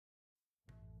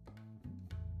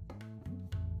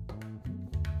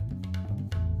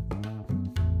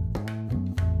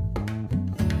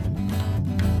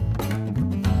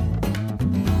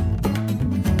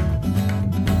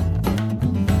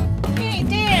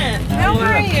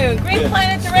are you? Green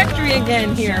Planet Directory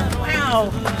again here. Wow,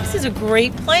 this is a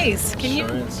great place. Can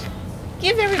you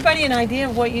give everybody an idea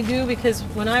of what you do? Because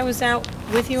when I was out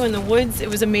with you in the woods, it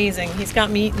was amazing. He's got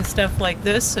me eating stuff like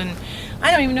this, and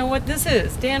I don't even know what this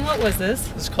is. Dan, what was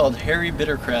this? It's called hairy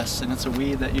bittercress, and it's a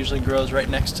weed that usually grows right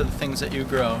next to the things that you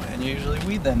grow, and you usually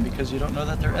weed them because you don't know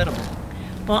that they're edible.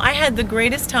 Well, I had the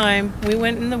greatest time. We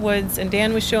went in the woods, and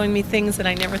Dan was showing me things that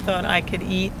I never thought I could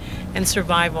eat and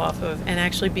survive off of and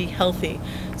actually be healthy.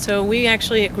 So we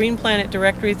actually at Green Planet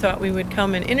Directory thought we would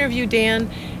come and interview Dan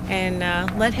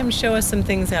and let him show us some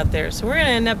things out there. So we're going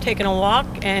to end up taking a walk,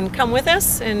 and come with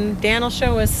us, and Dan will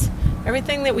show us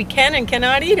everything that we can and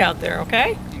cannot eat out there,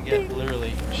 okay? You can get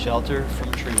literally shelter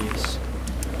from trees.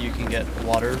 You can get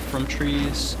water from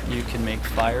trees. You can make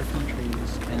fire from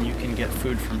trees, and you can get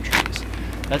food from trees.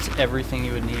 That's everything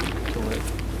you would need to live.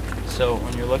 So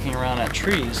when you're looking around at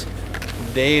trees,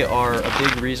 they are a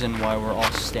big reason why we're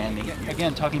all standing.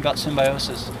 Again, talking about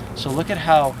symbiosis. So look at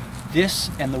how this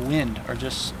and the wind are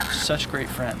just such great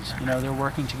friends. You know, they're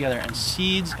working together, and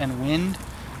seeds and wind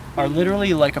are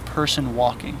literally like a person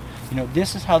walking. You know,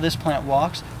 this is how this plant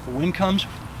walks. The wind comes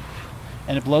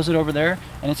and it blows it over there,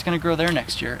 and it's going to grow there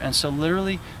next year. And so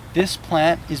literally this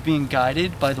plant is being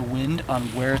guided by the wind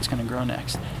on where it's going to grow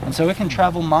next. And so it can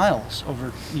travel miles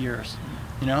over years,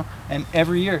 you know, and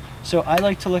every year. So I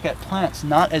like to look at plants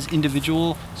not as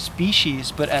individual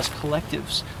species, but as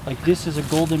collectives. Like this is a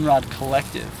goldenrod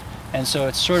collective. And so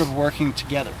it's sort of working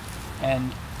together.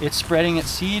 And it's spreading its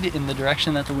seed in the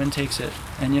direction that the wind takes it.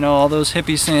 And you know, all those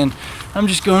hippies saying, I'm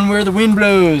just going where the wind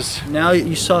blows. Now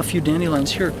you saw a few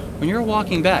dandelions here. When you're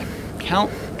walking back,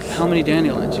 count how many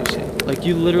dandelions you see. Like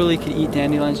you literally could eat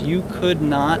dandelions. You could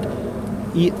not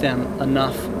eat them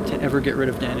enough to ever get rid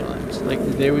of dandelions. Like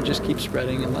they would just keep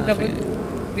spreading and laughing. That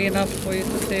would be enough for you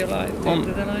to stay alive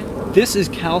after the night? This is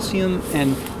calcium,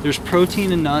 and there's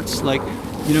protein in nuts. Like,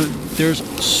 you know, there's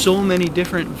so many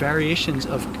different variations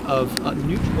of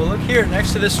nutrients. Well, look here,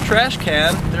 next to this trash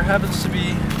can, there happens to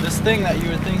be this thing that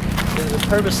you would think is a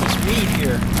purposeless weed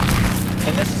here.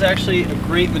 And this is actually a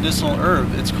great medicinal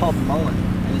herb. It's called mullein,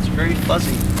 and it's very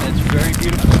fuzzy, and it's very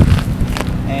beautiful.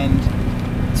 And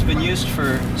it's been used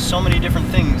for so many different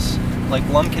things, like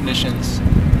lung conditions.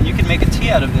 And you can make a tea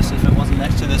out of this if it wasn't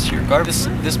next to this here garbage.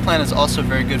 This plant is also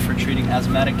very good for treating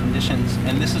asthmatic conditions,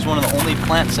 and this is one of the only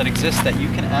plants that exists that you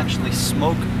can actually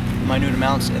smoke minute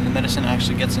amounts and the medicine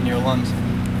actually gets in your lungs.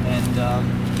 And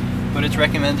but it's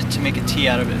recommended to make a tea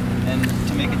out of it. And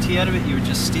to make a tea out of it, you would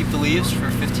just steep the leaves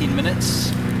for 15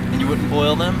 minutes, and you wouldn't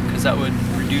boil them because that would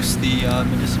reduce the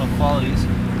medicinal qualities.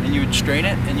 And you would strain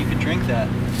it, and you could drink that.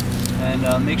 And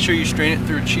make sure you strain it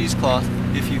through a cheesecloth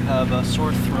if you have a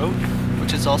sore throat,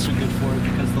 which is also good for it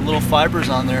because the little fibers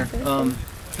on there.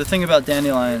 The thing about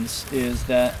dandelions is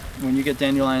that when you get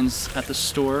dandelions at the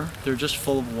store, they're just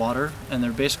full of water, and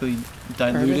they're basically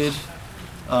diluted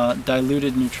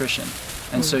nutrition.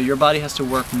 And so your body has to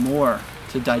work more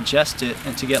to digest it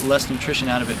and to get less nutrition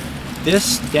out of it.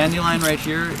 This dandelion right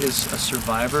here is a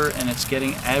survivor, and it's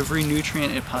getting every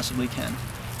nutrient it possibly can.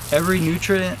 Every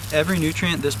nutrient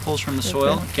this pulls from the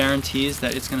soil guarantees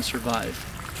that it's going to survive.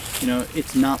 You know,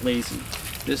 it's not lazy.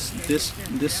 This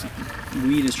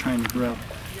weed is trying to grow.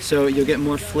 So you'll get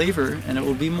more flavor, and it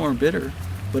will be more bitter,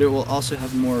 but it will also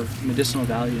have more medicinal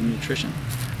value and nutrition.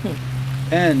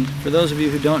 And for those of you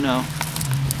who don't know,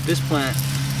 this plant,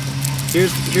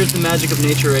 here's the magic of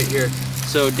nature right here.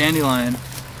 So dandelion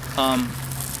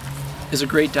is a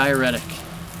great diuretic,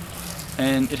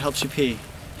 and it helps you pee.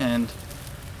 And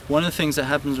one of the things that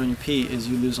happens when you pee is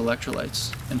you lose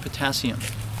electrolytes and potassium.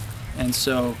 And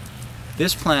so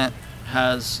this plant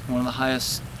has one of the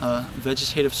highest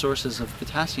vegetative sources of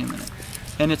potassium in it,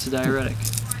 and it's a diuretic.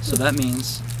 So that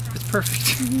means it's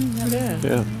perfect.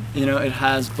 Yeah. You know, it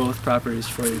has both properties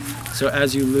for you. So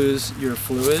as you lose your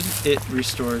fluid, it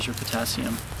restores your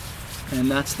potassium. And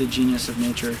that's the genius of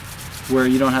nature, where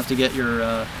you don't have to get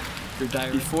your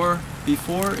diuretic.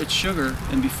 Before it's sugar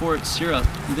and before it's syrup,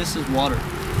 this is water.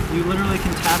 You literally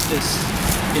can tap this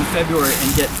in February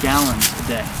and get gallons a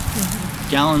day.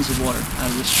 Gallons of water out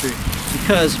of this tree.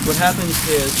 Because what happens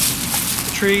is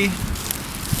the tree,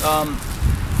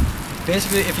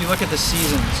 basically if you look at the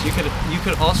seasons, you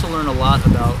could also learn a lot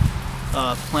about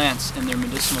plants and their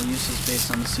medicinal uses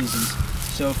based on the seasons.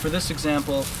 So for this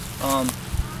example,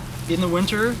 in the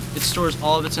winter, it stores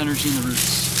all of its energy in the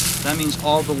roots. That means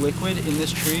all the liquid in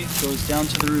this tree goes down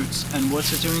to the roots. And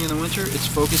what's it doing in the winter? It's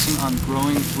focusing on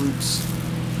growing roots.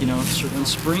 You know, so when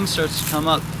spring starts to come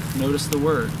up, notice the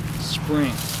word,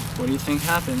 spring. What do you think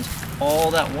happens? All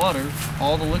that water,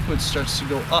 all the liquid starts to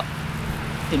go up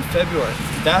in February.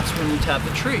 That's when you tap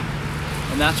the tree.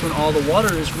 and that's when all the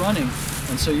water is running,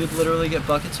 and so you'd literally get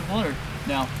buckets of water.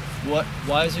 Now,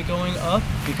 why is it going up?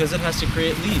 Because it has to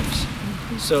create leaves.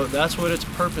 So that's what its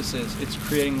purpose is. It's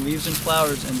creating leaves and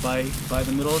flowers, and by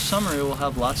the middle of summer it will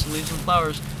have lots of leaves and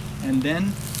flowers, and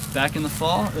then back in the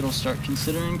fall it'll start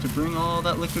considering to bring all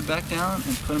that liquid back down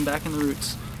and put them back in the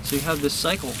roots. So you have this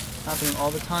cycle happening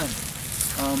all the time.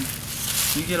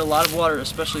 You get a lot of water,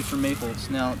 especially for maples.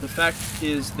 Now the fact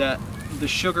is that the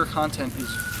sugar content is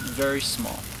very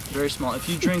small, very small. If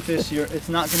you drink this, it's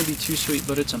not going to be too sweet,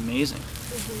 but it's amazing.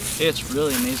 It's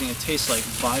really amazing. It tastes like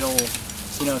vital.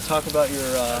 You know, talk about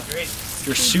your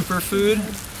superfood.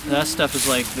 That stuff is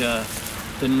like the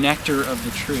nectar of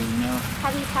the tree. You know.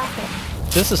 How do you pack it?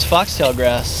 This is foxtail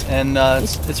grass, and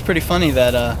it's pretty funny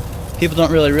that people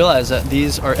don't really realize that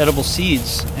these are edible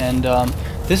seeds, and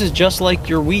this is just like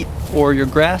your wheat or your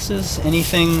grasses,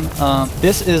 anything.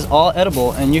 This is all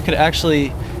edible, and you could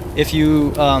actually, if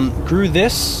you grew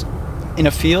this in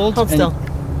a field. Hold still.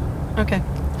 Okay.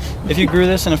 If you grew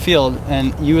this in a field,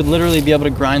 and you would literally be able to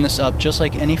grind this up just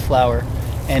like any flour.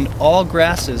 And all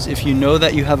grasses, if you know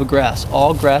that you have a grass,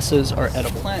 all grasses are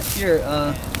edible. Plant here,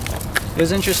 it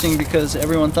was interesting because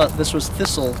everyone thought this was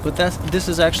thistle, but this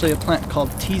is actually a plant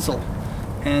called teasel.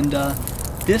 And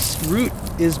this root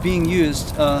is being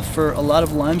used for a lot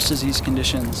of Lyme's disease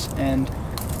conditions. And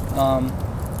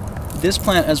this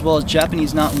plant, as well as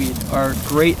Japanese knotweed, are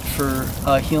great for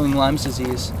healing Lyme's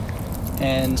disease.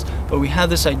 But we have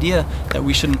this idea that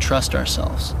we shouldn't trust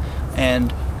ourselves.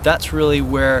 And that's really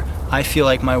where I feel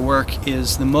like my work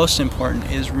is the most important,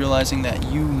 is realizing that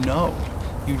you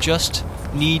just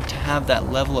need to have that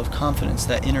level of confidence,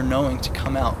 that inner knowing to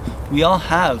come out. We all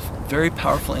have very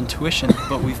powerful intuition,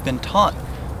 but we've been taught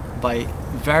by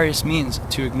various means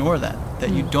to ignore that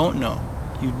you don't know.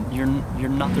 You're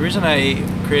not. The reason I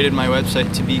created my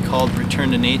website to be called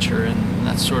Return to Nature, and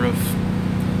that's sort of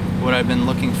what I've been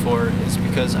looking for, is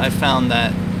because I found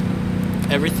that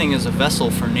everything is a vessel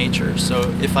for nature.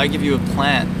 So if I give you a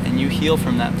plant and you heal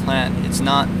from that plant, it's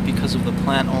not because of the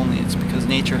plant only, it's because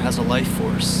nature has a life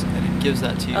force and it gives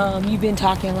that to you. You've been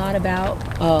talking a lot about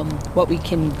what we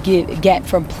can get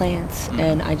from plants,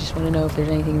 and I just want to know if there's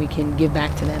anything we can give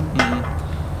back to them.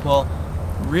 Well,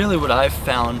 really what I've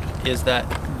found is that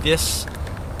this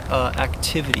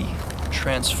activity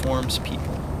transforms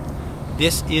people.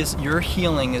 This is your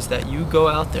healing, is that you go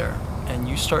out there and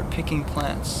you start picking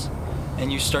plants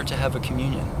and you start to have a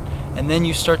communion, and then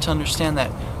you start to understand that,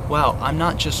 wow, I'm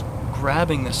not just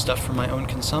grabbing this stuff for my own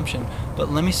consumption, but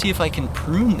let me see if I can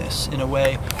prune this in a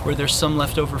way where there's some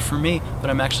left over for me, but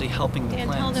I'm actually helping the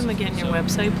plants. Tell them again your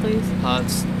website, please.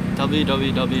 It's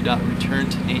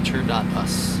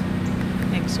www.returntonature.us.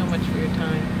 Thanks so much for your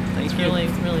time. Thank It's you. really,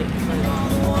 really exciting. You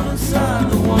are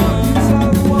the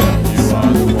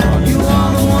one.